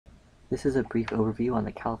This is a brief overview on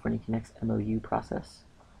the California Connects MOU process.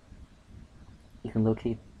 You can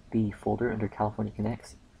locate the folder under California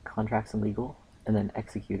Connects, Contracts and Legal, and then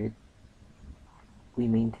Executed. We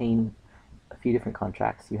maintain a few different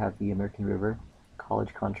contracts. You have the American River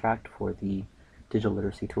College contract for the digital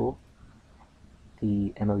literacy tool,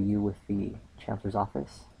 the MOU with the Chancellor's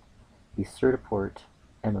Office, the Certiport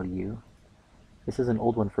MOU. This is an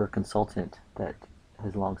old one for a consultant that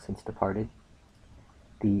has long since departed.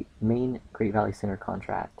 The main Great Valley Center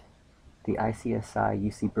contract, the ICSI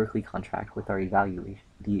UC Berkeley contract with our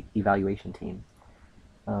evaluation team,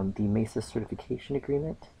 the MESA certification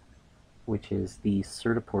agreement, which is the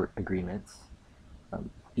Certiport agreements.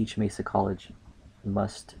 Each MESA college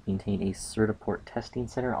must maintain a Certiport testing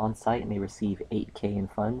center on site, and they receive $8K in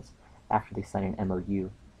funds after they sign an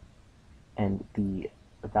MOU. And the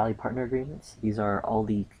Valley Partner Agreements, these are all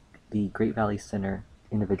the Great Valley Center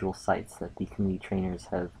individual sites that the community trainers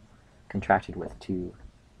have contracted with to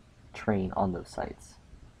train on those sites.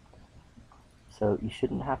 So you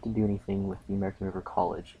shouldn't have to do anything with the American River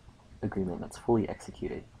College agreement that's fully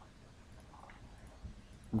executed.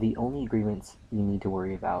 The only agreements you need to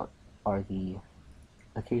worry about are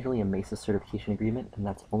occasionally a MESA certification agreement, and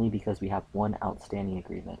that's only because we have one outstanding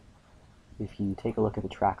agreement. If you take a look at the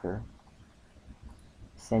tracker,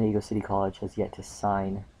 San Diego City College has yet to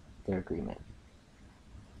sign their agreement.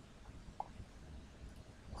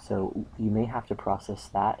 So you may have to process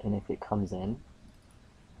that, and if it comes in,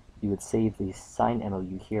 you would save the signed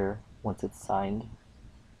MOU here once it's signed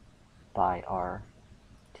by our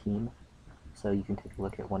team. So you can take a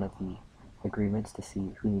look at one of the agreements to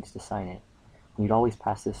see who needs to sign it. And you'd always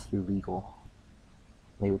pass this through legal.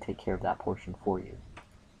 They would take care of that portion for you.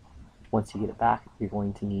 Once you get it back, you're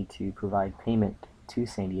going to need to provide payment to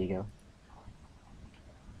San Diego.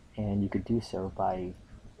 And you could do so by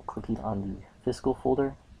clicking on the fiscal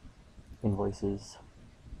folder, Invoices,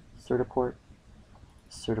 Certiport,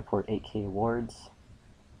 Certiport 8K Awards,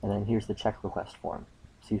 and then here's the check request form.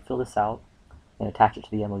 So you fill this out and attach it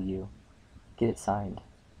to the MOU, get it signed,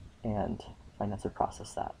 and finance will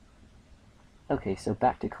process that. Okay, so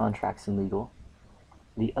back to contracts and legal.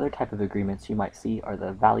 The other type of agreements you might see are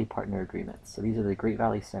the Valley Partner Agreements. So these are the Great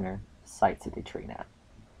Valley Center sites that they train at.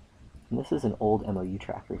 And this is an old MOU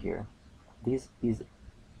tracker here. These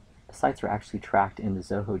sites are actually tracked in the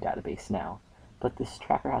Zoho database now, but this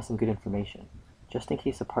tracker has some good information. Just in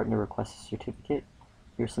case a partner requests a certificate,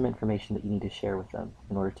 here's some information that you need to share with them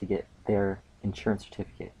in order to get their insurance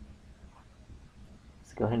certificate.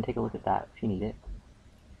 So go ahead and take a look at that if you need it.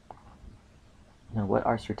 Now, what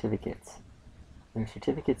are certificates? They're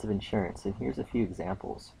certificates of insurance, and here's a few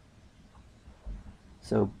examples.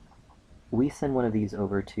 So we send one of these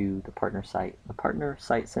over to the partner site. The partner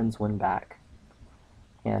site sends one back,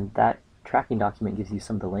 and that tracking document gives you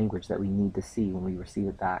some of the language that we need to see when we receive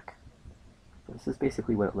it back. So this is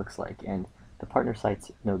basically what it looks like, and the partner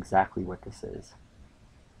sites know exactly what this is.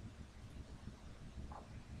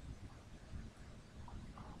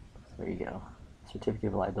 So there you go, Certificate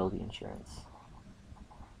of Liability Insurance.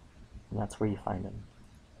 And that's where you find them.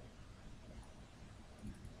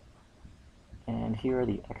 And here are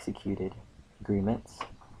the executed agreements.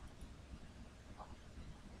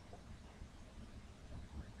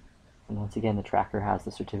 And once again, the tracker has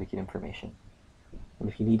the certificate information. And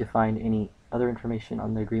if you need to find any other information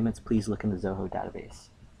on the agreements, please look in the Zoho database.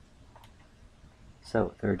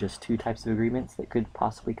 So there are just two types of agreements that could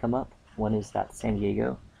possibly come up. One is that San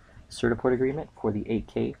Diego Certiport agreement for the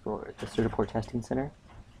 8K for the Certiport Testing Center,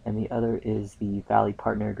 and the other is the Valley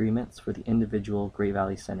Partner Agreements for the individual Great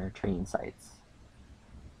Valley Center training sites.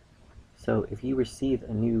 So if you receive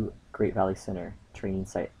a new Great Valley Center training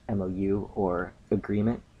site MOU or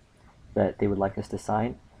agreement that they would like us to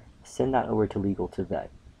sign, send that over to legal to vet,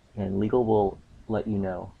 and legal will let you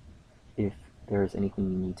know if there is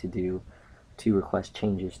anything you need to do to request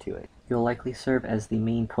changes to it. You'll likely serve as the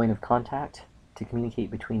main point of contact to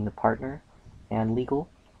communicate between the partner and legal,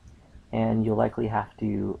 and you'll likely have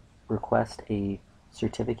to request a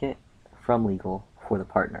certificate from legal for the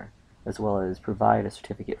partner, as well as provide a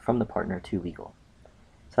certificate from the partner to legal.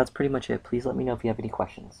 So that's pretty much it. Please let me know if you have any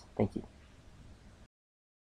questions. Thank you.